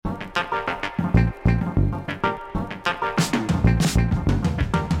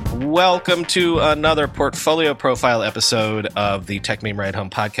Welcome to another Portfolio Profile episode of the Tech Meme Ride Home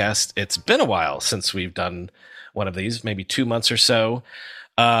podcast. It's been a while since we've done one of these, maybe 2 months or so.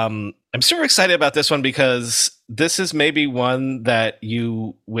 I'm super excited about this one because this is maybe one that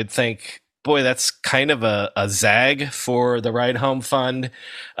you would think, boy, that's kind of a zag for the Ride Home Fund.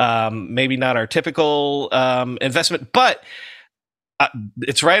 Maybe not our typical investment, but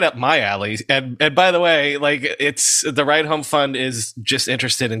it's right up my alley. And by the way, like, it's the Ride Home Fund is just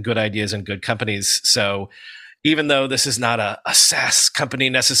interested in good ideas and good companies. So even though this is not a SaaS company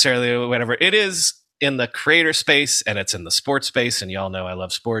necessarily or whatever, it is in the creator space and it's in the sports space. And y'all know I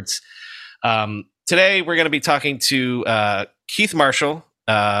love sports. Today, we're going to be talking to Keith Marshall,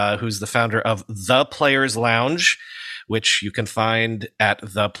 who's the founder of The Players Lounge, which you can find at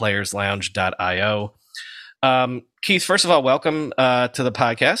theplayerlounge.io. Keith, first of all, welcome to the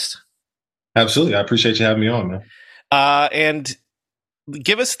podcast. Absolutely. I appreciate you having me on, man. And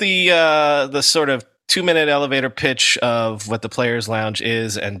give us the sort of 2-minute elevator pitch of what the Players Lounge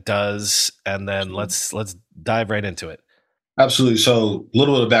is and does, and then let's dive right into it. Absolutely. So a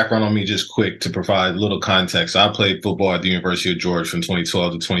little bit of background on me, just quick to provide a little context. I played football at the University of Georgia from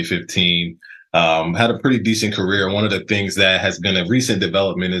 2012 to 2015. Had a pretty decent career. One of the things that has been a recent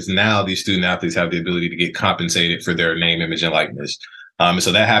development is now these student athletes have the ability to get compensated for their name, image, and likeness.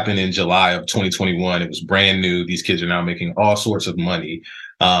 So that happened in July of 2021. It was brand new. These kids are now making all sorts of money.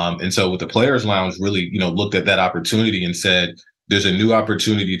 And so with the Players Lounge, really, looked at that opportunity and said, there's a new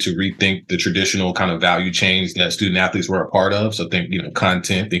opportunity to rethink the traditional kind of value chains that student athletes were a part of. So think,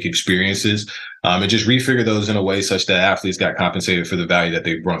 content, think experiences, and just refigure those in a way such that athletes got compensated for the value that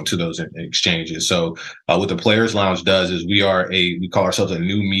they brought to those exchanges. So what the Players Lounge does is we call ourselves a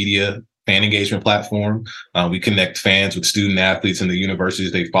new media fan engagement platform. We connect fans with student athletes and the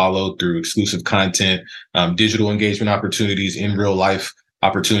universities they follow through exclusive content, digital engagement opportunities, in real life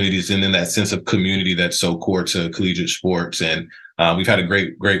opportunities, and then that sense of community that's so core to collegiate sports. And we've had a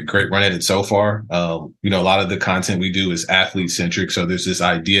great run at it so far. A lot of the content we do is athlete centric. So there's this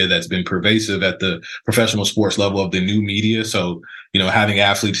idea that's been pervasive at the professional sports level of the new media. So, having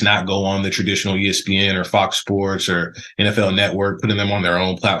athletes not go on the traditional ESPN or Fox Sports or NFL Network, putting them on their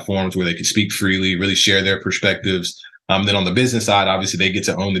own platforms where they can speak freely, really share their perspectives. Then on the business side, obviously, they get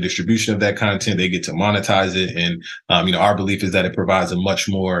to own the distribution of that content. They get to monetize it. And, our belief is that it provides a much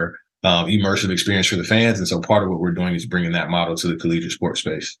more immersive experience for the fans. And so part of what we're doing is bringing that model to the collegiate sports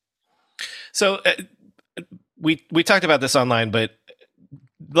space. So we talked about this online, but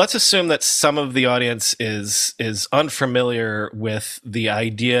let's assume that some of the audience is unfamiliar with the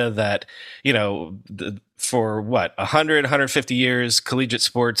idea that, for 150 years, collegiate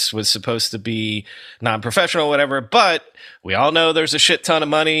sports was supposed to be non-professional, whatever. But we all know there's a shit ton of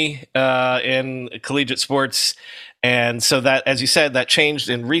money in collegiate sports. And so that, as you said, that changed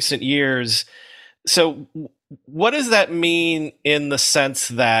in recent years. So what does that mean in the sense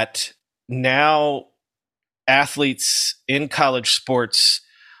that now athletes in college sports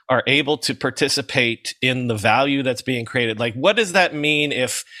are able to participate in the value that's being created? Like, what does that mean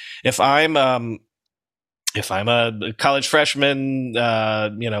if I'm a college freshman,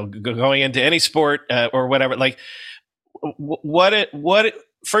 going into any sport or whatever? Like,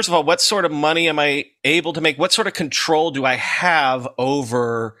 first of all, what sort of money am I able to make? What sort of control do I have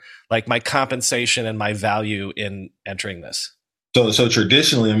over, like, my compensation and my value in entering this? So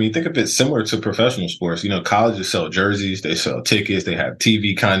traditionally, think of it similar to professional sports. Colleges sell jerseys, they sell tickets, they have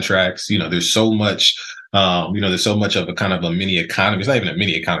TV contracts. There's so much. There's so much of a kind of a mini economy. It's not even a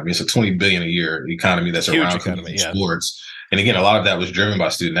mini economy. It's a $20 billion a year economy that's huge around economy, sports. And again, a lot of that was driven by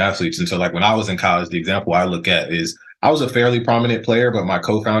student athletes. And so, like, when I was in college, the example I look at is I was a fairly prominent player, but my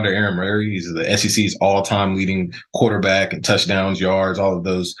co-founder, Aaron Murray, he's the SEC's all-time leading quarterback and touchdowns, yards, all of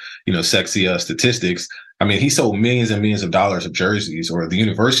those, sexy statistics. He sold millions and millions of dollars of jerseys, or the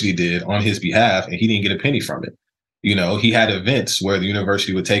university did, on his behalf, and he didn't get a penny from it. He had events where the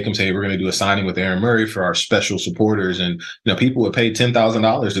university would take him, say, we're going to do a signing with Aaron Murray for our special supporters. And, people would pay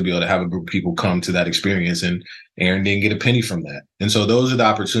 $10,000 to be able to have a group of people come to that experience. And Aaron didn't get a penny from that. And so those are the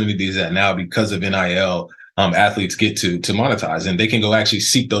opportunities that now, because of NIL, athletes get to monetize, and they can go actually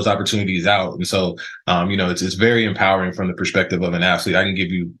seek those opportunities out. And so, it's very empowering from the perspective of an athlete. I can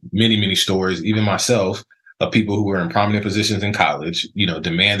give you many, many stories, even myself, of people who were in prominent positions in college,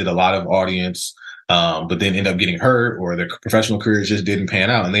 demanded a lot of audience, but then end up getting hurt, or their professional careers just didn't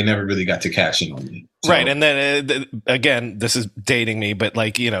pan out, and they never really got to cash in on me. Right. So And then again, this is dating me, but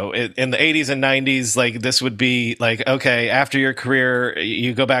like, in the 80s and 90s, like this would be like, okay, after your career,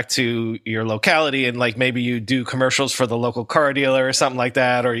 you go back to your locality and like maybe you do commercials for the local car dealer or something like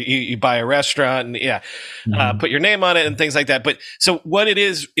that, or you buy a restaurant and put your name on it and things like that. But so what it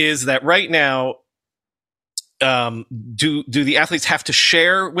is that right now, do the athletes have to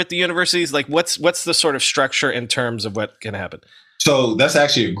share with the universities? Like what's the sort of structure in terms of what can happen? So that's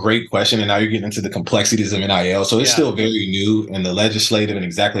actually a great question. And now you're getting into the complexities of NIL. So it's still very new in the legislative and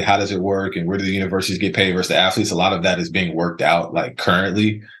exactly how does it work and where do the universities get paid versus the athletes. A lot of that is being worked out like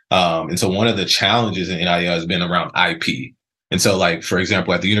currently. And so one of the challenges in NIL has been around IP. And so like, for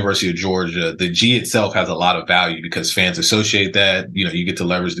example, at the University of Georgia, the G itself has a lot of value because fans associate that, you get to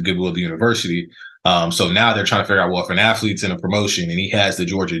leverage the goodwill of the university. So now they're trying to figure out, well, if an athlete's in a promotion and he has the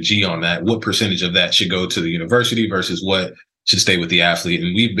Georgia G on that, what percentage of that should go to the university versus what should stay with the athlete.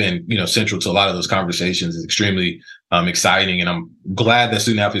 And we've been, central to a lot of those conversations. It's extremely exciting. And I'm glad that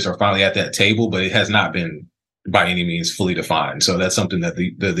student athletes are finally at that table, but it has not been by any means fully defined. So that's something that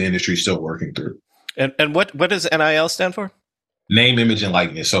the industry is still working through. And what does NIL stand for? Name, image, and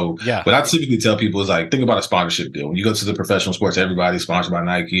likeness. So what I typically tell people is like, think about a sponsorship deal. When you go to the professional sports, everybody's sponsored by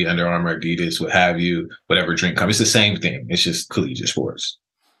Nike, Under Armour, Adidas, what have you, whatever drink company. It's the same thing. It's just collegiate sports.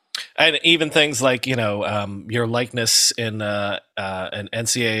 And even things like, your likeness in an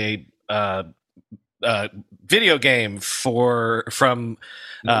NCAA video game from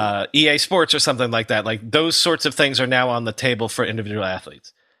EA Sports or something like that. Like those sorts of things are now on the table for individual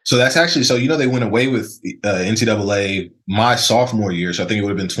athletes. So that's actually, they went away with NCAA my sophomore year. So I think it would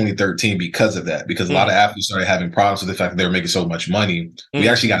have been 2013 because of that, because a lot of athletes started having problems with the fact that they were making so much money. We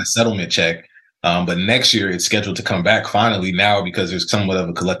actually got a settlement check. But next year it's scheduled to come back finally now because there's somewhat of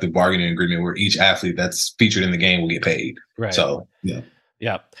a collective bargaining agreement where each athlete that's featured in the game will get paid. Right. So, yeah.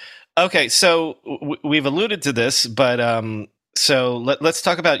 Yeah. Okay. So we've alluded to this, but so let's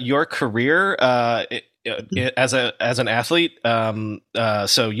talk about your career as an athlete.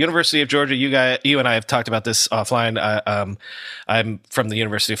 So University of Georgia, you and I have talked about this offline. I'm from the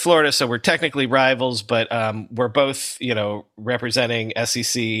University of Florida, so we're technically rivals, but we're both, representing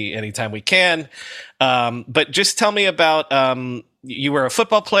SEC anytime we can. But just tell me about, you were a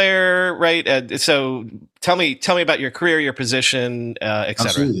football player, right? So tell me about your career, your position, et cetera.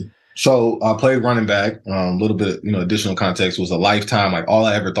 Absolutely. So I played running back. A little bit, additional context was a lifetime. Like all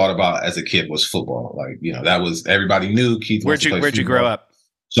I ever thought about as a kid was football. Like, that was everybody knew Keith. Where'd you grow up?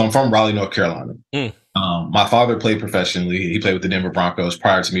 So I'm from Raleigh, North Carolina. My father played professionally. He played with the Denver Broncos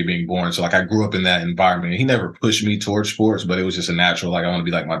prior to me being born. So like I grew up in that environment. He never pushed me towards sports, but it was just a natural, like I want to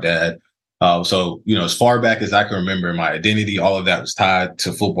be like my dad. So, as far back as I can remember, my identity, all of that was tied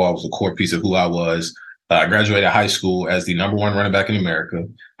to football. It was a core piece of who I was. I graduated high school as the number one running back in America.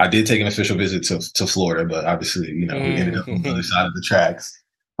 I did take an official visit to Florida, but obviously, we ended up on the other side of the tracks.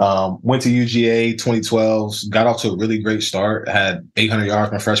 Went to UGA 2012, got off to a really great start. Had 800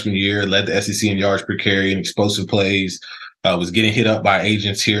 yards my freshman year, led the SEC in yards per carry and explosive plays. Was getting hit up by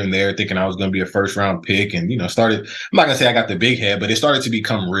agents here and there, thinking I was going to be a first round pick. And, started, I'm not going to say I got the big head, but it started to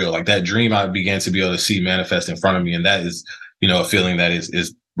become real. Like that dream I began to be able to see manifest in front of me. And that is, a feeling that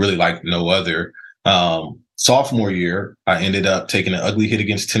is really like no other. Sophomore year, I ended up taking an ugly hit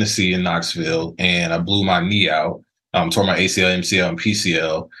against Tennessee in Knoxville, and I blew my knee out, tore my ACL, MCL, and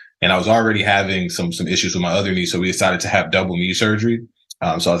PCL. And I was already having some issues with my other knee, so we decided to have double knee surgery.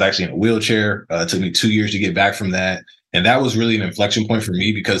 So I was actually in a wheelchair. It took me 2 years to get back from that. And that was really an inflection point for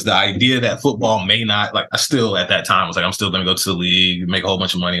me because the idea that football may not, like I still at that time was like, I'm still going to go to the league, make a whole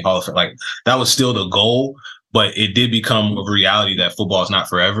bunch of money, Hall of Fame. Like that was still the goal. But it did become a reality that football is not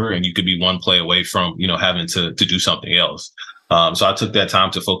forever and you could be one play away from, having to do something else. So I took that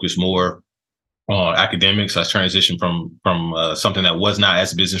time to focus more on academics. I transitioned from something that was not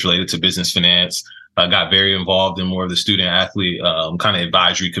as business related to business finance. I got very involved in more of the student athlete kind of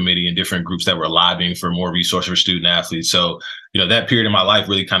advisory committee and different groups that were lobbying for more resources for student athletes. So, that period in my life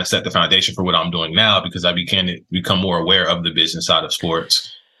really kind of set the foundation for what I'm doing now because I become more aware of the business side of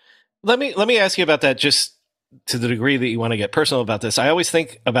sports. Let me ask you about that just to the degree that you want to get personal about this. I always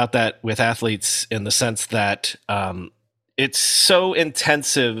think about that with athletes in the sense that it's so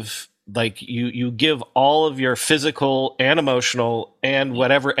intensive. Like you give all of your physical and emotional and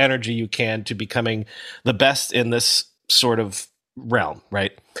whatever energy you can to becoming the best in this sort of realm,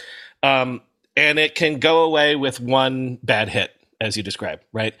 right? And it can go away with one bad hit, as you described,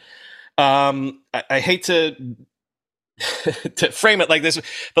 right? I hate to frame it like this,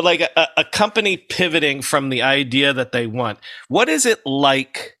 but like a company pivoting from the idea that they want, what is it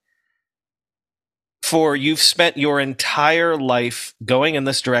like for you've spent your entire life going in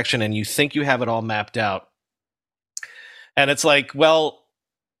this direction and you think you have it all mapped out. And it's like, well,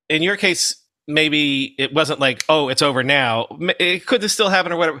 in your case, maybe it wasn't like, oh, it's over now. It could still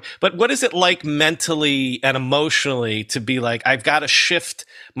happen or whatever. But what is it like mentally and emotionally to be like, I've got to shift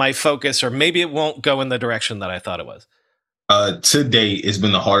my focus, or maybe it won't go in the direction that I thought it was? To date, it's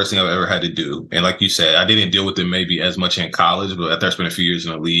been the hardest thing I've ever had to do. And like you said, I didn't deal with it maybe as much in college, but after I spent a few years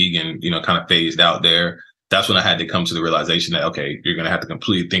in the league and, kind of phased out there, that's when I had to come to the realization that, okay, you're going to have to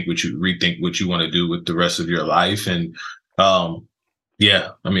completely rethink what you want to do with the rest of your life. And,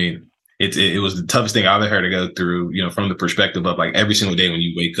 yeah, I mean, it was the toughest thing I've ever had to go through, from the perspective of like every single day when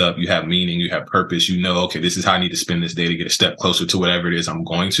you wake up, you have meaning, you have purpose, okay, this is how I need to spend this day to get a step closer to whatever it is I'm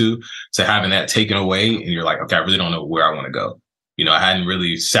going to. So having that taken away and you're like, okay, I really don't know where I want to go. I hadn't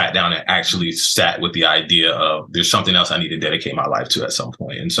really sat down and actually sat with the idea of there's something else I need to dedicate my life to at some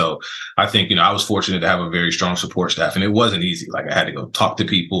point. And so I think, I was fortunate to have a very strong support staff, and it wasn't easy. Like I had to go talk to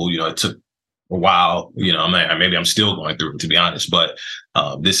people, it took a while, maybe I'm still going through it, to be honest, but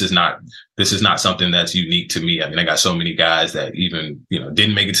this is not something that's unique to me. I mean, I got so many guys that even,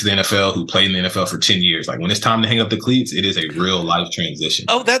 didn't make it to the NFL who played in the NFL for 10 years. Like when it's time to hang up the cleats, it is a real life transition.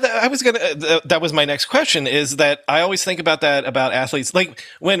 Oh, that was my next question, is that I always think about that about athletes. Like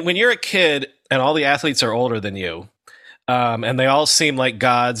when you're a kid and all the athletes are older than you, and they all seem like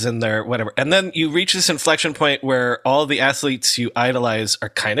gods and they're whatever. And then you reach this inflection point where all the athletes you idolize are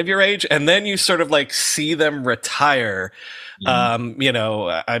kind of your age. And then you sort of like see them retire.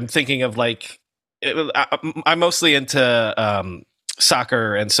 Mm-hmm. I'm thinking of like, I'm mostly into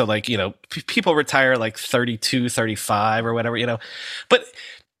soccer. And so like, people retire like 32, 35 or whatever, but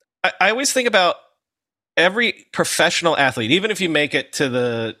I always think about every professional athlete, even if you make it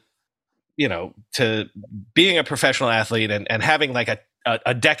to to being a professional athlete and having like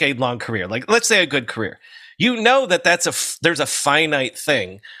a decade long career, like let's say a good career, there's a finite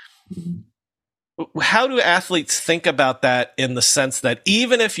thing. How do athletes think about that in the sense that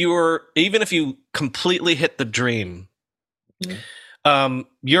even if you completely hit the dream,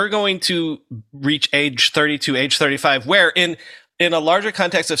 you're going to reach age 32, age 35, where in a larger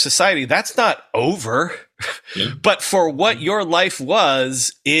context of society, that's not over. Yeah. But for what your life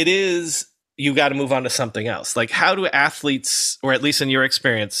was, it is, you got to move on to something else. Like, how do athletes, or at least in your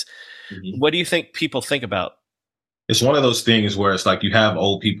experience, what do you think people think about? It's one of those things where it's like you have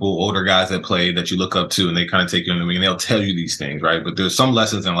older guys that play that you look up to, and they kind of take you under the wing and they'll tell you these things, right? But there's some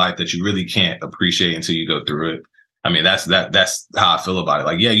lessons in life that you really can't appreciate until you go through it. I mean, that's how I feel about it.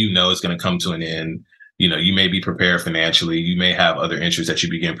 Like, yeah, it's going to come to an end. You may be prepared financially. You may have other interests that you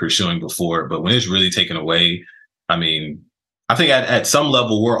begin pursuing before, but when it's really taken away, I mean, I think at some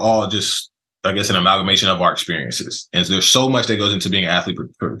level, we're all just, I guess, an amalgamation of our experiences. And there's so much that goes into being an athlete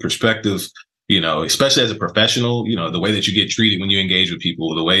perspective, especially as a professional, the way that you get treated when you engage with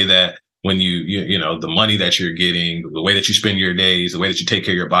people, the way that when the money that you're getting, the way that you spend your days, the way that you take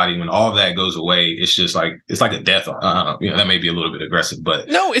care of your body, when all of that goes away, it's just like, it's like a death. That may be a little bit aggressive, but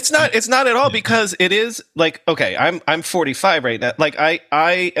no, it's not at all, because it is like, okay, I'm 45 right now. Like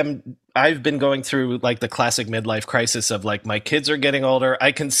I've been going through like the classic midlife crisis of like, my kids are getting older.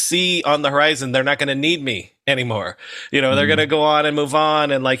 I can see on the horizon, they're not going to need me anymore. They're going to go on and move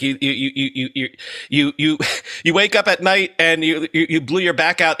on. And like you wake up at night and you blew your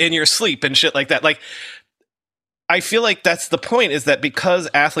back out in your sleep and shit like that. Like, I feel like that's the point, is that because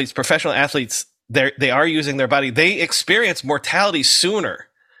professional athletes, they are using their body, they experience mortality sooner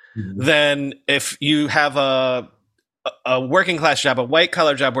than if you have a working class job, a white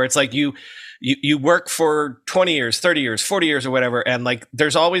collar job, where it's like you work for 20 years, 30 years, 40 years or whatever. And like,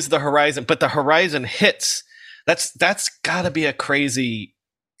 there's always the horizon, but the horizon hits. That's gotta be a crazy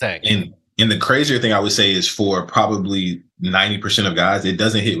thing. And the crazier thing I would say is, for probably 90% of guys, it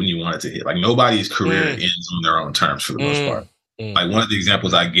doesn't hit when you want it to hit. Like, nobody's career ends on their own terms for the most part. Like, one of the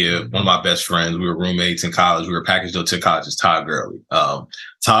examples I give, one of my best friends, we were roommates in college. We were packaged up to college, is Todd Gurley.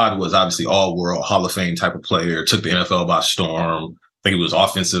 Todd was obviously all-world Hall of Fame type of player, took the NFL by storm. I think it was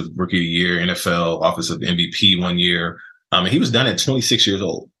offensive rookie of the year, NFL offensive MVP one year. He was done at 26 years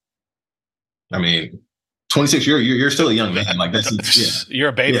old. I mean, 26, you're still a young man. Like, that's, yeah. You're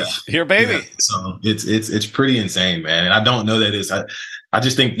a baby. Yeah. You're a baby. Yeah. So it's pretty insane, man. And I don't know that it's, I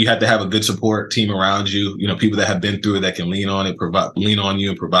just think you have to have a good support team around you, people that have been through it, that can lean on you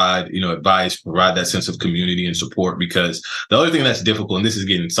and provide, advice, provide that sense of community and support. Because the other thing that's difficult, and this is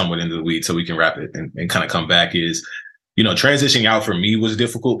getting somewhat into the weeds, so we can wrap it and kind of come back, is, transitioning out for me was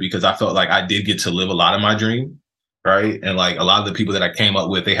difficult because I felt like I did get to live a lot of my dream. right? And like a lot of the people that I came up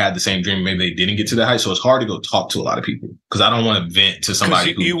with, they had the same dream. Maybe they didn't get to the height. So it's hard to go talk to a lot of people because I don't want to vent to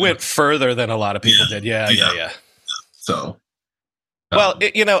somebody you went further than a lot of people did. Yeah. So. Well,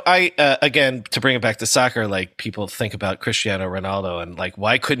 I again, to bring it back to soccer, like people think about Cristiano Ronaldo and like,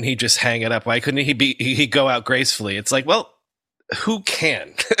 why couldn't he just hang it up? Why couldn't he go out gracefully? It's like, well, who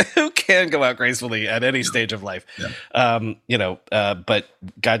can who can go out gracefully at any stage of life? But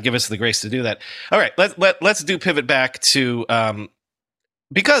God give us the grace to do that. All right, let's do pivot back to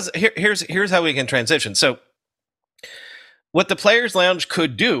because here's how we can transition. So what the Players Lounge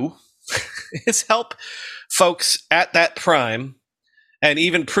could do is help folks at that prime and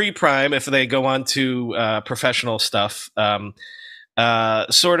even pre-prime, if they go on to professional stuff,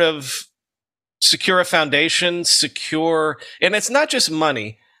 sort of secure a foundation, and it's not just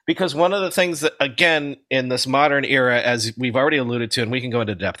money, because one of the things that, again, in this modern era, as we've already alluded to, and we can go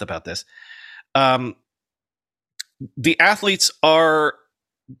into depth about this, the athletes are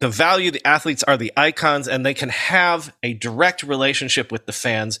the value, the athletes are the icons, and they can have a direct relationship with the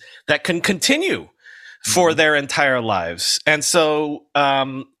fans that can continue for their entire lives. And so,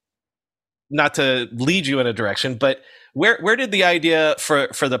 not to lead you in a direction, but where did the idea for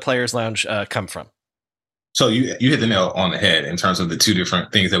the Players Lounge come from? So you hit the nail on the head in terms of the two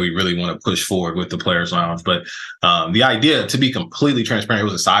different things that we really want to push forward with the Players Lounge. But the idea, to be completely transparent, it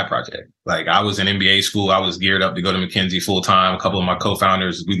was a side project. Like, I was in MBA school. I was geared up to go to McKinsey full time. A couple of my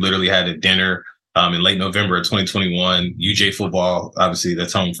co-founders, we literally had a dinner in late November of 2021. UJ football, obviously,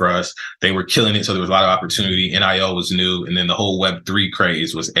 that's home for us. They were killing it. So there was a lot of opportunity. NIL was new. And then the whole Web3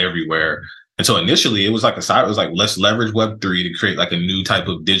 craze was everywhere. And so initially it was like let's leverage Web3 to create like a new type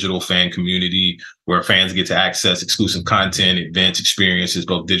of digital fan community where fans get to access exclusive content, events, experiences,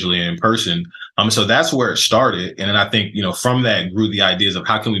 both digitally and in person. So that's where it started. And then I think, from that grew the ideas of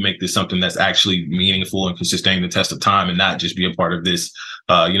how can we make this something that's actually meaningful and can sustain the test of time and not just be a part of this,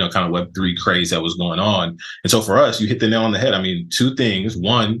 kind of Web3 craze that was going on. And so for us, you hit the nail on the head. I mean, two things.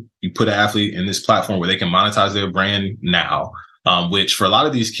 One, you put an athlete in this platform where they can monetize their brand now, which for a lot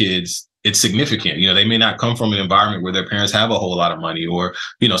of these kids, it's significant. They may not come from an environment where their parents have a whole lot of money, or,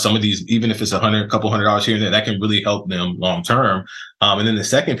 some of these, even if it's a couple $100 here and there, that can really help them long term. And then the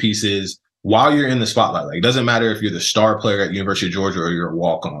second piece is, while you're in the spotlight, like, it doesn't matter if you're the star player at University of Georgia or you're a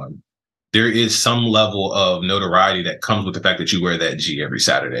walk-on, there is some level of notoriety that comes with the fact that you wear that G every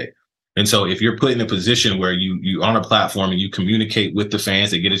Saturday. And so if you're put in a position where you're on a platform and you communicate with the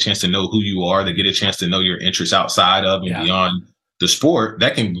fans, they get a chance to know who you are, they get a chance to know your interests outside of and beyond the sport,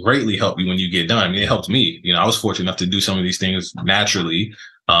 that can greatly help you when you get done. I mean, it helped me. I was fortunate enough to do some of these things naturally.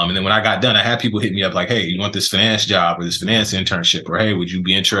 And then when I got done, I had people hit me up like, hey, you want this finance job or this finance internship? Or, hey, would you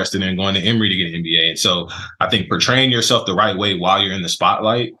be interested in going to Emory to get an MBA? And so I think portraying yourself the right way while you're in the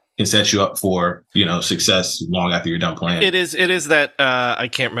spotlight can set you up for, success long after you're done playing. It is that I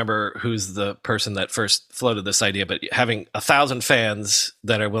can't remember who's the person that first floated this idea, but having 1,000 fans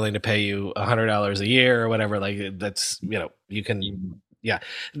that are willing to pay you $100 a year or whatever, like, that's, you can, yeah.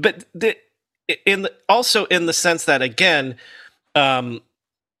 But also in the sense that, again,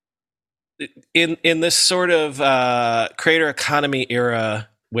 in this sort of creator economy era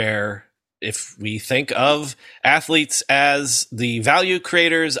where, if we think of athletes as the value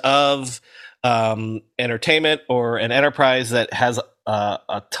creators of entertainment or an enterprise that has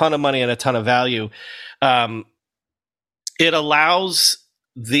a ton of money and a ton of value, it allows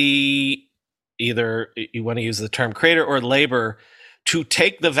either you want to use the term creator or labor to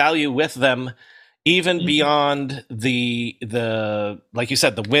take the value with them even beyond the like you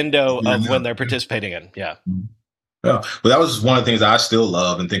said, the window of when they're participating in. Yeah. Yeah, but that was one of the things I still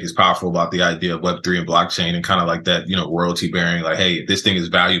love and think is powerful about the idea of Web3 and blockchain, and kind of like that, royalty bearing, like, hey, this thing is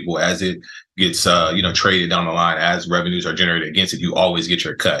valuable as it gets, traded down the line, as revenues are generated against it, you always get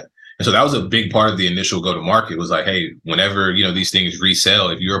your cut. And so that was a big part of the initial go to market, was like, hey, whenever, these things resell,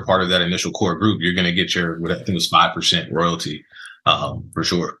 if you're a part of that initial core group, you're going to get your, what I think was 5% royalty, for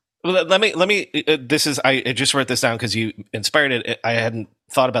sure. Well, let me. I just wrote this down because you inspired it. I hadn't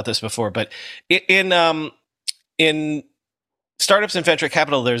thought about this before, but in startups and venture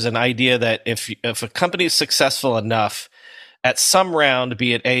capital, there's an idea that if a company is successful enough at some round,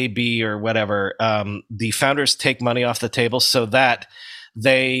 be it A, B, or whatever, the founders take money off the table so that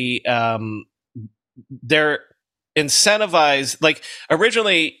they're incentivized. Like,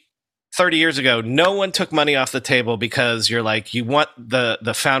 originally, 30 years ago, no one took money off the table because you're like, you want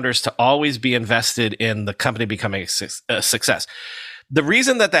the founders to always be invested in the company becoming a success. The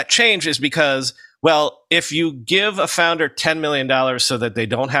reason that changed is because, well, if you give a founder $10 million so that they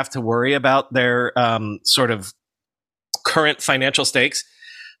don't have to worry about their sort of current financial stakes,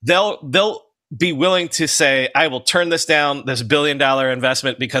 they'll be willing to say, I will turn this down, this $1 billion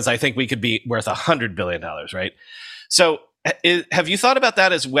investment, because I think we could be worth $100 billion, right? So have you thought about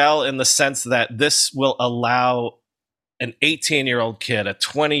that as well, in the sense that this will allow an 18-year-old kid, a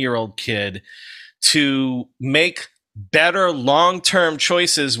 20-year-old kid to make better long-term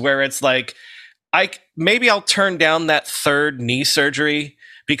choices, where it's like, maybe I'll turn down that third knee surgery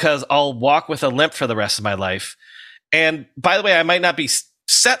because I'll walk with a limp for the rest of my life. And by the way, I might not be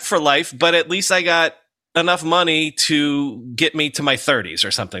set for life, but at least I got enough money to get me to my 30s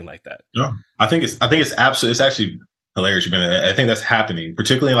or something like that. Yeah, I think it's absolutely, it's actually hilarious. I think that's happening,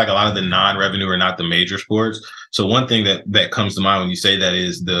 particularly in like a lot of the non-revenue or not the major sports. So one thing that comes to mind when you say that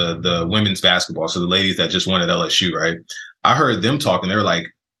is the women's basketball. So the ladies that just won at LSU, right? I heard them talking. They're like,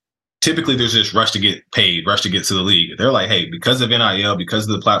 typically there's this rush to get paid, rush to get to the league. They're like, hey, because of NIL, because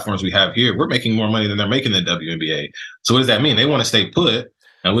of the platforms we have here, we're making more money than they're making in the WNBA. So what does that mean? They want to stay put.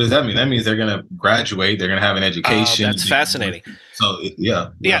 And what does that mean? That means they're going to graduate. They're going to have an education. That's fascinating. So yeah.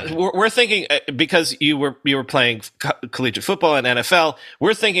 We're thinking, because you were playing collegiate football and NFL.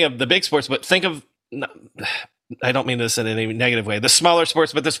 We're thinking of the big sports, but think of, I don't mean this in any negative way, the smaller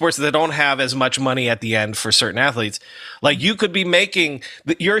sports, but the sports that don't have as much money at the end for certain athletes. Like, you could be making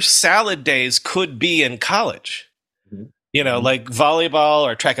your salad days could be in college. Mm-hmm. You know, like volleyball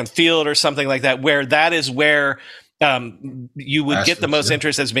or track and field or something like that, where that is where you would get the most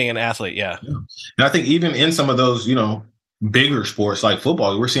interest as being an athlete. Yeah. And I think even in some of those, bigger sports like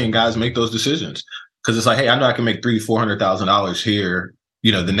football, we're seeing guys make those decisions, because it's like, hey, I know I can make $300,000-$400,000 here,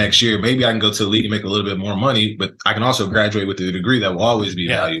 the next year. Maybe I can go to the league and make a little bit more money, but I can also graduate with a degree that will always be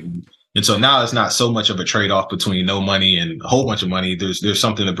valuable. And so now it's not so much of a trade-off between no money and a whole bunch of money. There's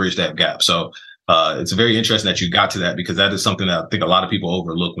something to bridge that gap. So it's very interesting that you got to that, because that is something that I think a lot of people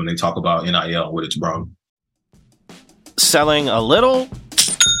overlook when they talk about NIL and what it's brought. Selling a little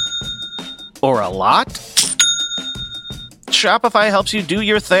or a lot? Shopify helps you do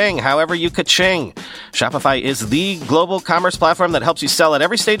your thing, however you ka-ching. Shopify is the global commerce platform that helps you sell at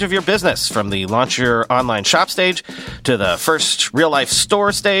every stage of your business, from the launch your online shop stage to the first real-life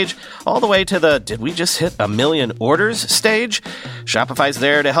store stage, all the way to the did we just hit 1 million orders stage. Shopify's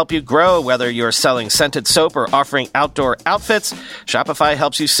there to help you grow, whether you're selling scented soap or offering outdoor outfits. Shopify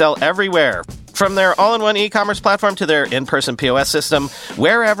helps you sell everywhere. From their all-in-one e-commerce platform to their in-person POS system,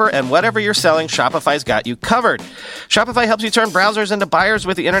 wherever and whatever you're selling, Shopify's got you covered. Shopify helps you turn browsers into buyers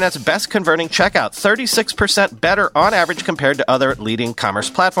with the internet's best converting checkout, 36% better on average compared to other leading commerce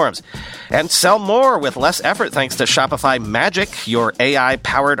platforms. And sell more with less effort thanks to Shopify Magic, your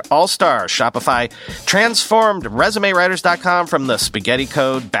AI-powered all-star. Shopify transformed ResumeWriters.com from the spaghetti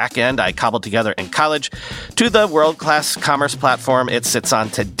code backend I cobbled together in college to the world-class commerce platform it sits on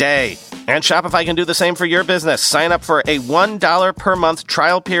today. And Shopify can do the same for your business. Sign up for a $1 per month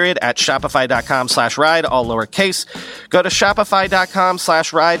trial period at shopify.com/ride, all lowercase. Go to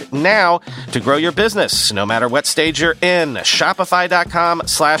shopify.com/ride now to grow your business, no matter what stage you're in.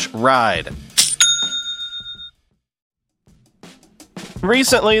 Shopify.com/ride.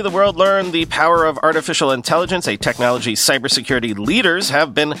 Recently, the world learned the power of artificial intelligence, a technology cybersecurity leaders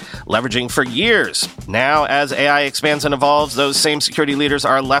have been leveraging for years. Now, as AI expands and evolves, those same security leaders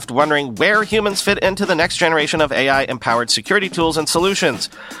are left wondering where humans fit into the next generation of AI-empowered security tools and solutions.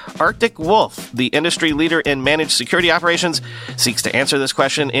 Arctic Wolf, the industry leader in managed security operations, seeks to answer this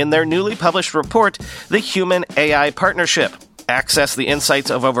question in their newly published report, The Human-AI Partnership. Access the insights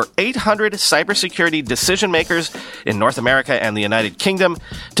of over 800 cybersecurity decision makers in North America and the United Kingdom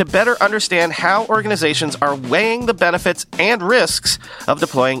to better understand how organizations are weighing the benefits and risks of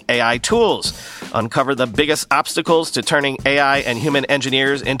deploying AI tools. Uncover the biggest obstacles to turning AI and human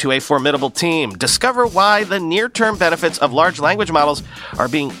engineers into a formidable team. Discover why the near-term benefits of large language models are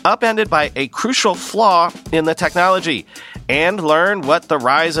being upended by a crucial flaw in the technology. And learn what the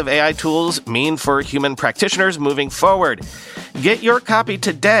rise of AI tools mean for human practitioners moving forward. Get your copy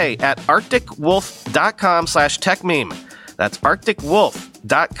today at arcticwolf.com/techmeme. That's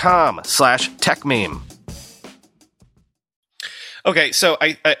arcticwolf.com/techmeme. Okay, so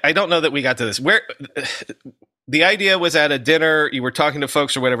I don't know that we got to this. Where the idea was at a dinner, you were talking to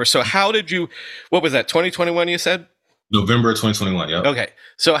folks or whatever. So how did you, what was that, 2021 you said? November 2021, yeah. Okay.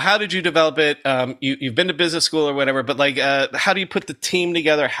 So how did you develop it? You've been to business school or whatever, but like, how do you put the team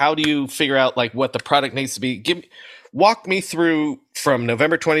together? How do you figure out like what the product needs to be? Walk me through from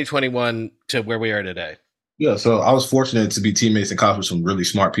November 2021 to where we are today. Yeah, so I was fortunate to be teammates in college with some really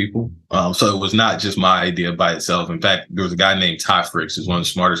smart people. So it was not just my idea by itself. In fact, there was a guy named Ty Fricks, who's one of the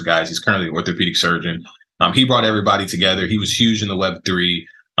smartest guys. He's currently an orthopedic surgeon. He brought everybody together. He was huge in the Web3.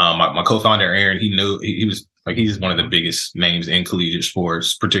 My co-founder Aaron, he Like he's one of the biggest names in collegiate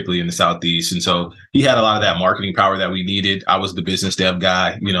sports, particularly in the Southeast. And so he had a lot of that marketing power that we needed. I was the business dev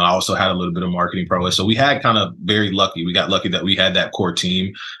guy. You know, I also had a little bit of marketing prowess. So we had kind of very lucky. We got lucky that we had that core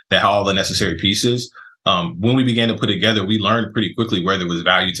team that had all the necessary pieces. When we began to put together, we learned pretty quickly where there was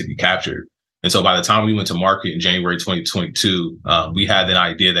value to be captured. And so by the time we went to market in January 2022, we had that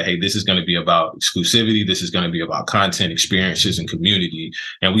idea that, hey, this is going to be about exclusivity. This is going to be about content, experiences, and community.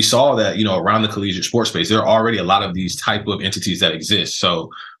 And we saw that, you know, around the collegiate sports space, there are already a lot of these type of entities that exist. So,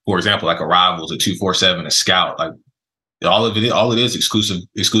 for example, like a Rivals, a 247, a Scout, like all it is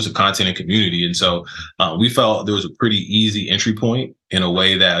exclusive content and community. And so we felt there was a pretty easy entry point in a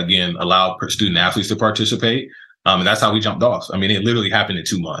way that, again, allowed student athletes to participate. And that's how we jumped off. I mean, it literally happened in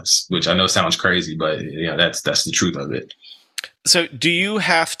 2 months, which I know sounds crazy, but you know, that's the truth of it. So who do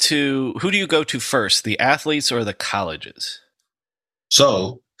you go to first, the athletes or the colleges?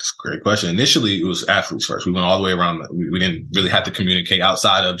 So it's a great question. Initially, it was athletes first. We went all the way around. We didn't really have to communicate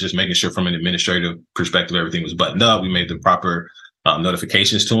outside of just making sure from an administrative perspective, everything was buttoned up. We made the proper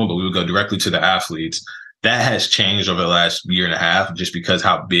notifications to them, but we would go directly to the athletes. That has changed over the last year and a half, just because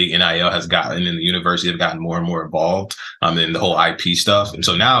how big NIL has gotten and the university have gotten more and more involved in the whole IP stuff. And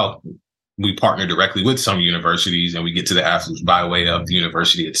so now we partner directly with some universities and we get to the athletes by way of the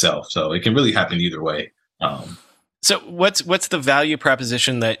university itself. So it can really happen either way. So what's the value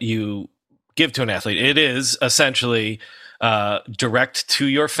proposition that you give to an athlete? It is essentially direct to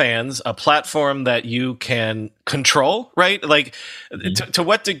your fans, a platform that you can control, right? Like to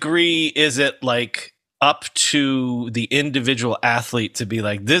what degree is it like up to the individual athlete to be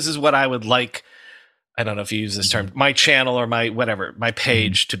like, this is what I would like, I don't know if you use this term, my channel or my whatever, my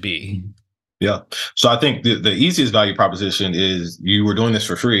page to be? Yeah. So I think the easiest value proposition is you were doing this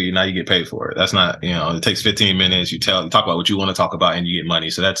for free. Now you get paid for it. That's not, you know, it takes 15 minutes. You talk about what you want to talk about and you get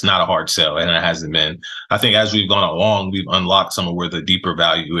money. So that's not a hard sell. And it hasn't been. I think as we've gone along, we've unlocked some of where the deeper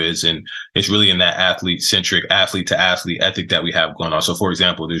value is. And it's really in that athlete centric, athlete to athlete ethic that we have going on. So for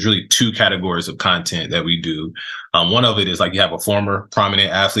example, there's really 2 categories of content that we do. One of it is like you have a former prominent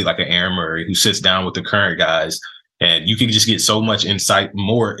athlete like an Aaron Murray who sits down with the current guys. And you can just get so much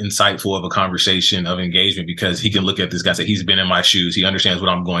more insightful of a conversation of engagement because he can look at this guy and say, he's been in my shoes. He understands what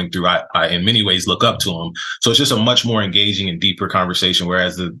I'm going through. I in many ways look up to him. So it's just a much more engaging and deeper conversation,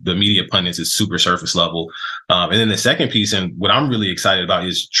 whereas the media pundits is super surface level. And then the second piece, and what I'm really excited about,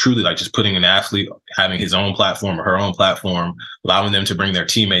 is truly like just putting an athlete, having his own platform or her own platform, allowing them to bring their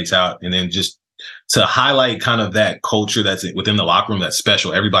teammates out, and then just to highlight kind of that culture that's within the locker room that's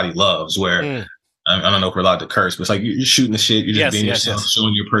special, everybody loves, where I don't know if we're allowed to curse, but it's like you're shooting the shit. You're just being yourself,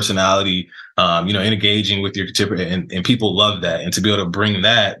 showing your personality, you know, engaging with your tip, and people love that. And to be able to bring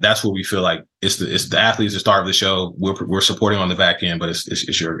that, that's what we feel like it's the athletes, the star of the show. We're supporting on the back end, but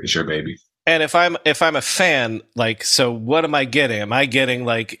it's your baby. And if I'm a fan, like, so what am I getting? Am I getting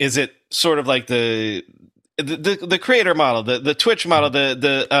like, is it sort of like the creator model, the Twitch model,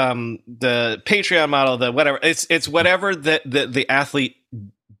 the Patreon model, the whatever? It's whatever the athlete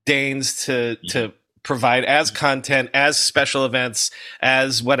deigns to provide as content, as special events,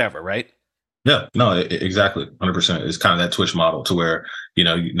 as whatever, right? Yeah, no, exactly. 100%. It's kind of that Twitch model to where, you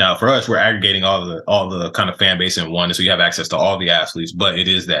know, now for us, we're aggregating all the kind of fan base in one. So you have access to all the athletes, but it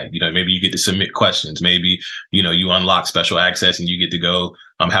is that, you know, maybe you get to submit questions. Maybe, you know, you unlock special access and you get to go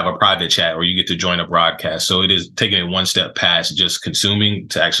have a private chat, or you get to join a broadcast. So it is taking it one step past just consuming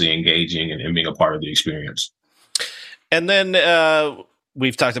to actually engaging and being a part of the experience. And then,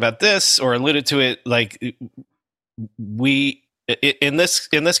 we've talked about this or alluded to it. Like in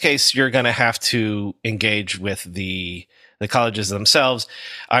this case, you're going to have to engage with the colleges themselves.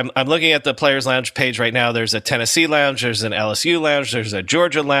 I'm looking at the Players Lounge page right now. There's a Tennessee lounge. There's an LSU lounge. There's a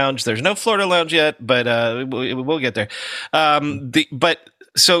Georgia lounge. There's no Florida lounge yet, but we'll get there. But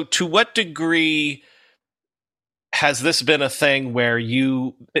so to what degree has this been a thing where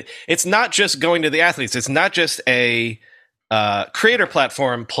it's not just going to the athletes. It's not just a creator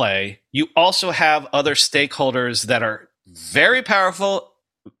platform play. You also have other stakeholders that are very powerful,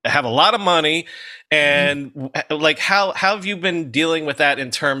 have a lot of money, and like how have you been dealing with that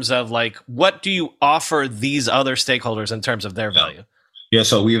in terms of like what do you offer these other stakeholders in terms of their value? Yeah,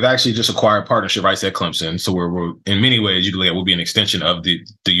 so we've actually just acquired partnership rights at Clemson. So we're in many ways you can look at, we'll be an extension of the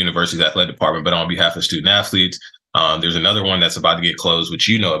university's athletic department, but on behalf of student athletes. There's another one that's about to get closed, which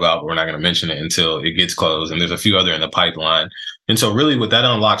you know about, but we're not going to mention it until it gets closed. And there's a few other in the pipeline. And so really what that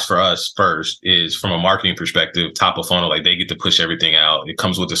unlocks for us first is from a marketing perspective, top of funnel, like they get to push everything out. It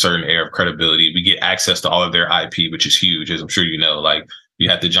comes with a certain air of credibility. We get access to all of their IP, which is huge, as I'm sure you know. Like you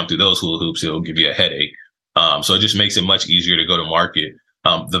have to jump through those hula hoops, it'll give you a headache. So it just makes it much easier to go to market.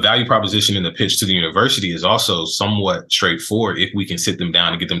 The value proposition in the pitch to the university is also somewhat straightforward if we can sit them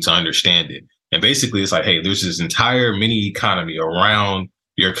down and get them to understand it. And basically, it's like, hey, there's this entire mini economy around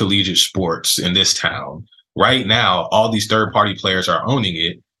your collegiate sports in this town. Right now, all these third party players are owning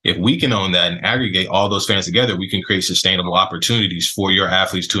it. If we can own that and aggregate all those fans together, we can create sustainable opportunities for your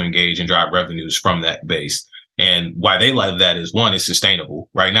athletes to engage and drive revenues from that base. And why they like that is, one, it's sustainable.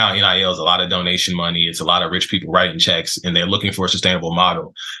 Right now, NIL is a lot of donation money. It's a lot of rich people writing checks, and they're looking for a sustainable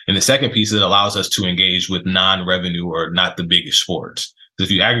model. And the second piece, it allows us to engage with non-revenue or not the biggest sports. So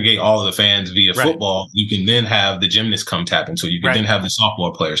if you aggregate all of the fans via football, you can then have the gymnasts come tap into it. You can then have the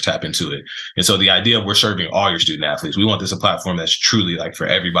softball players tap into it. And so the idea of we're serving all your student athletes, we want this a platform that's truly like for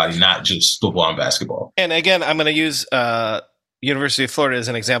everybody, not just football and basketball. And again, I'm going to use University of Florida as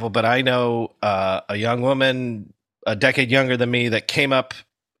an example, but I know a young woman a decade younger than me that came up,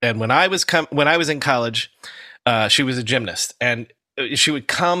 and when I was in college, she was a gymnast, and she would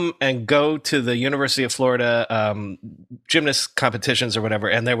come and go to the University of Florida gymnast competitions or whatever,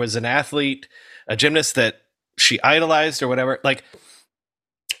 and there was an athlete, a gymnast that she idolized or whatever. Like,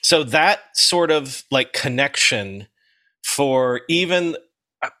 so that sort of like connection for even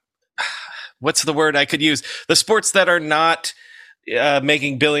what's the word I could use? The sports that are not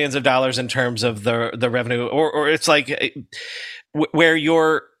making billions of dollars in terms of the revenue, or it's like where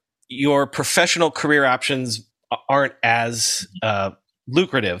your professional career options aren't as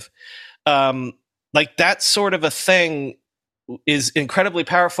lucrative. Like that sort of a thing is incredibly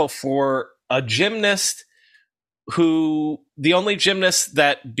powerful for a gymnast who the only gymnasts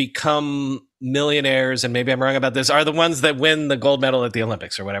that become millionaires, and maybe I'm wrong about this, are the ones that win the gold medal at the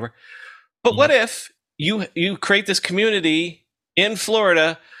Olympics or whatever. But what if you create this community in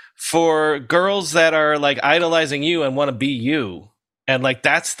Florida for girls that are like idolizing you and want to be you? And like,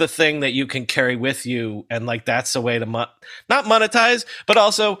 that's the thing that you can carry with you. And like, that's a way to not monetize, but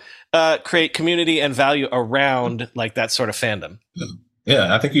also create community and value around like that sort of fandom.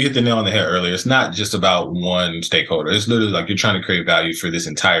 Yeah, I think you hit the nail on the head earlier. It's not just about one stakeholder. It's literally like you're trying to create value for this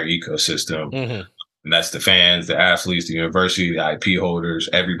entire ecosystem. Mm-hmm. And that's the fans, the athletes, the university, the IP holders,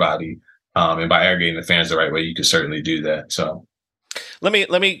 everybody. And by aggregating the fans the right way, you can certainly do that. So let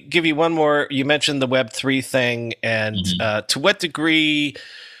me give you one more. You mentioned the Web3 thing, and to what degree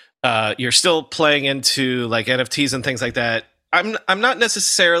you're still playing into like NFTs and things like that. I'm not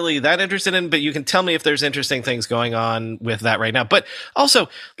necessarily that interested in, but you can tell me if there's interesting things going on with that right now. But also,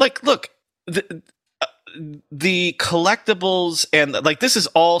 like, look, the collectibles and like this is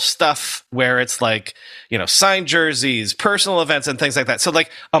all stuff where it's like, you know, signed jerseys, personal events, and things like that. So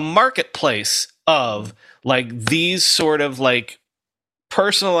like a marketplace of like these sort of like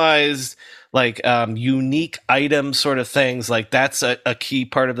personalized, like unique item sort of things, like that's a key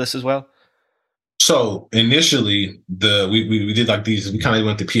part of this as well. So initially, we did like these. We kind of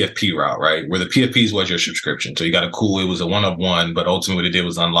went the PFP route, right? Where the PFPs was your subscription. So you got it was a one of one, but ultimately what it did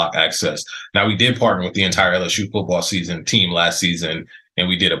was unlock access. Now we did partner with the entire LSU football team last season, and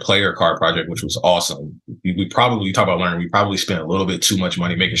we did a player card project, which was awesome. We probably talk about learning. We probably spent a little bit too much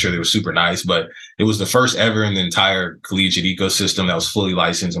money making sure they were super nice, but it was the first ever in the entire collegiate ecosystem that was fully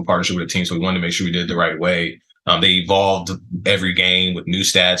licensed in partnership with the team. So we wanted to make sure we did it the right way. They evolved every game with new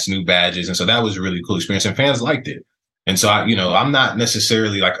stats, new badges. And so that was a really cool experience, and fans liked it. And so, I'm not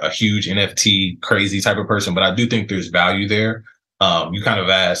necessarily like a huge NFT crazy type of person, but I do think there's value there. You kind of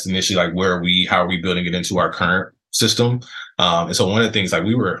asked initially, like, how are we building it into our current system? And so one of the things, like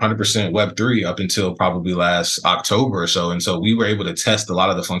we were 100% Web3 up until probably last October or so. And so we were able to test a lot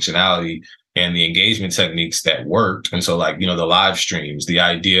of the functionality and the engagement techniques that worked. And so like, the live streams, the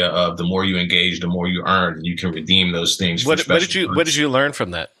idea of the more you engage, the more you earn, and you can redeem those things. What did you learn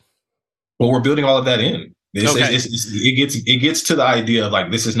from that? Well, we're building all of that in. It gets to the idea of like,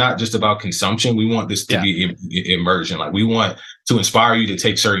 this is not just about consumption. We want this to be immersion. Like we want to inspire you to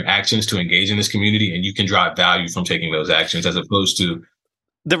take certain actions to engage in this community, and you can drive value from taking those actions, as opposed to.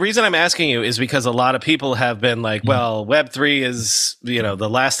 The reason I'm asking you is because a lot of people have been like, well, Web3 is, the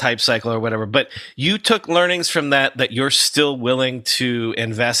last hype cycle or whatever, but you took learnings from that you're still willing to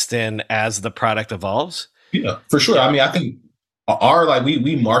invest in as the product evolves? Yeah, for sure. I mean, I think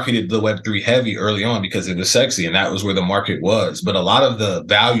we marketed the Web3 heavy early on because it was sexy and that was where the market was. But a lot of the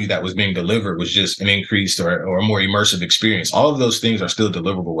value that was being delivered was just an increased or a more immersive experience. All of those things are still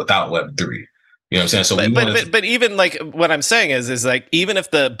deliverable without Web3. You know what I'm saying? So but even like what I'm saying is like, even if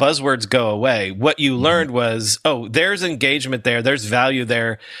the buzzwords go away, what you learned was, there's engagement there. There's value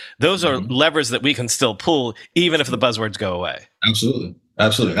there. Those are levers that we can still pull, even if the buzzwords go away. Absolutely.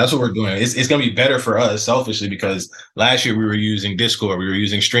 Absolutely. That's what we're doing. It's going to be better for us selfishly because last year we were using Discord, we were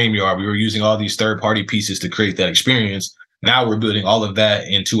using StreamYard, we were using all these third-party pieces to create that experience. Now we're building all of that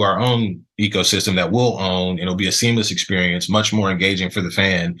into our own ecosystem that we'll own, and it'll be a seamless experience, much more engaging for the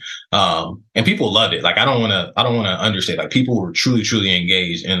fan. And people loved it. Like, I don't want to understate, like, people were truly, truly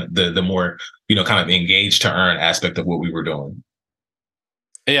engaged in the more, kind of engaged to earn aspect of what we were doing.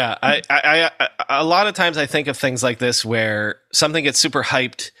 Yeah. I a lot of times I think of things like this where something gets super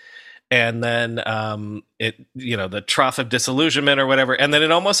hyped, and then the trough of disillusionment or whatever, and then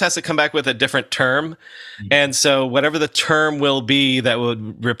it almost has to come back with a different term. Mm-hmm. And so whatever the term will be that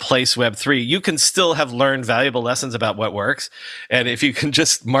would replace Web3, you can still have learned valuable lessons about what works. And if you can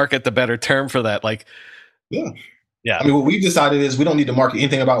just market the better term for that, like, yeah. I mean, what we've decided is we don't need to market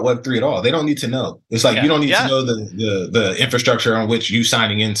anything about Web3 at all. They don't need to know. It's like, you don't need to know the infrastructure on which you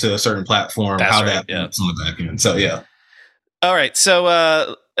signing into a certain platform, that's how right, that works on the back end. So, yeah. All right.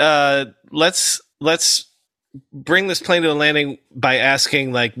 So, let's bring this plane to a landing by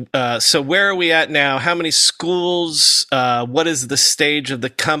asking, like, so where are we at now? How many schools? What is the stage of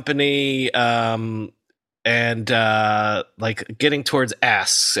the company? And like getting towards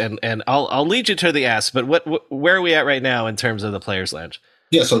asks, and I'll lead you to the asks. But where are we at right now in terms of the Players Lounge?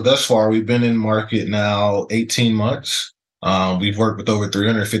 Yeah. So thus far, we've been in market now 18 months. We've worked with over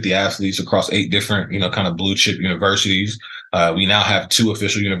 350 athletes across 8 different, kind of blue chip universities. We now have 2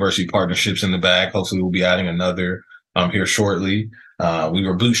 official university partnerships in the bag. Hopefully we'll be adding another here shortly. We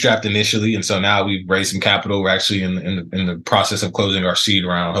were bootstrapped initially, and so now we've raised some capital. We're actually in the process of closing our seed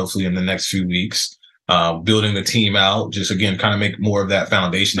round, hopefully in the next few weeks. Building the team out, just again, kind of make more of that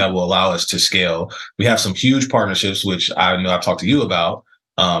foundation that will allow us to scale. We have some huge partnerships, which I know I've talked to you about,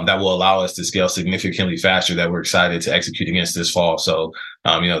 that will allow us to scale significantly faster, that we're excited to execute against this fall. So,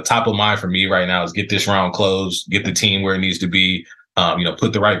 top of mind for me right now is get this round closed, get the team where it needs to be,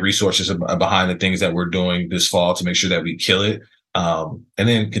 put the right resources behind the things that we're doing this fall to make sure that we kill it, and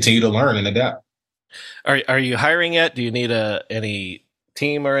then continue to learn and adapt. Are you hiring yet? Do you need any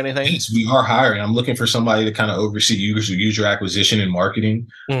team or anything? Yes, we are hiring. I'm looking for somebody to kind of oversee user acquisition and marketing.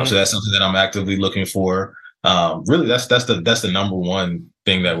 Mm-hmm. So that's something that I'm actively looking for. Really, that's the number one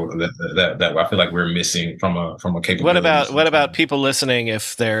thing that I feel like we're missing from a capability. What about people listening?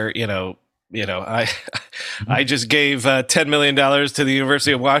 If they're I just gave $10 million to the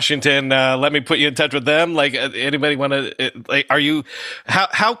University of Washington. Let me put you in touch with them. Like, anybody want to? Like, are you?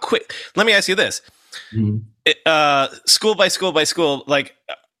 How quick? Let me ask you this. Mm-hmm. School by school, like,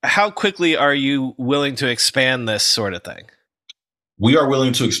 how quickly are you willing to expand this sort of thing? We are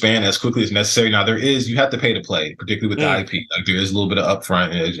willing to expand as quickly as necessary. Now, you have to pay to play, particularly with the IP. Like, there is a little bit of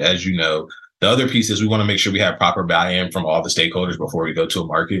upfront, as you know. The other piece is we want to make sure we have proper buy-in from all the stakeholders before we go to a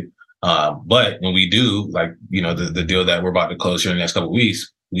market. But when we do, like, the deal that we're about to close here in the next couple of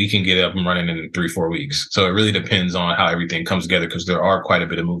weeks, we can get it up and running in 3-4 weeks. So it really depends on how everything comes together, because there are quite a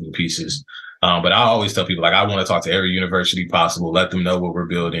bit of moving pieces. But I always tell people, like, I want to talk to every university possible, let them know what we're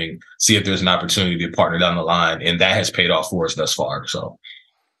building, see if there's an opportunity to partner down the line. And that has paid off for us thus far. So,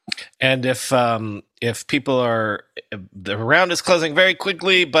 and if people are, the round is closing very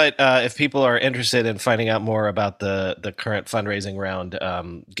quickly, but if people are interested in finding out more about the current fundraising round,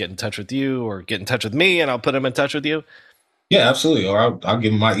 get in touch with you or get in touch with me, and I'll put them in touch with you. Yeah, absolutely. Or I'll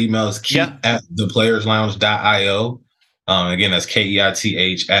give them my email is keith@theplayerslounge.io. Again, that's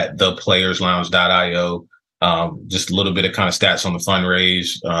KEITH at theplayerslounge.io. Just a little bit of kind of stats on the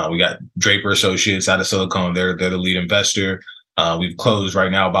fundraise. We got Draper Associates out of Silicon. They're the lead investor. We've closed right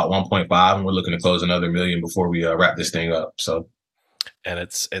now about 1.5, and we're looking to close another $1 million before we wrap this thing up. So, and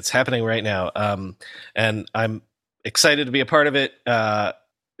it's happening right now. And I'm excited to be a part of it.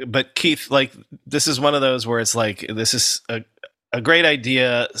 But Keith, like, this is one of those where it's like, this is a great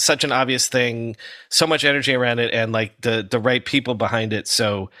idea, such an obvious thing, so much energy around it, and like the right people behind it.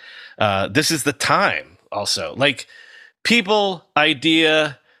 So this is the time also. Like, people,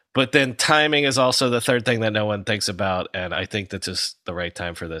 idea, but then timing is also the third thing that no one thinks about. And I think that's just the right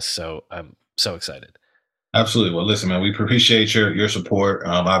time for this. So I'm so excited. Absolutely. Well, listen, man, we appreciate your support.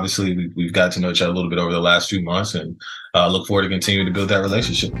 Obviously, we've got to know each other a little bit over the last few months, and look forward to continuing to build that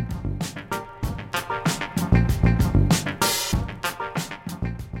relationship.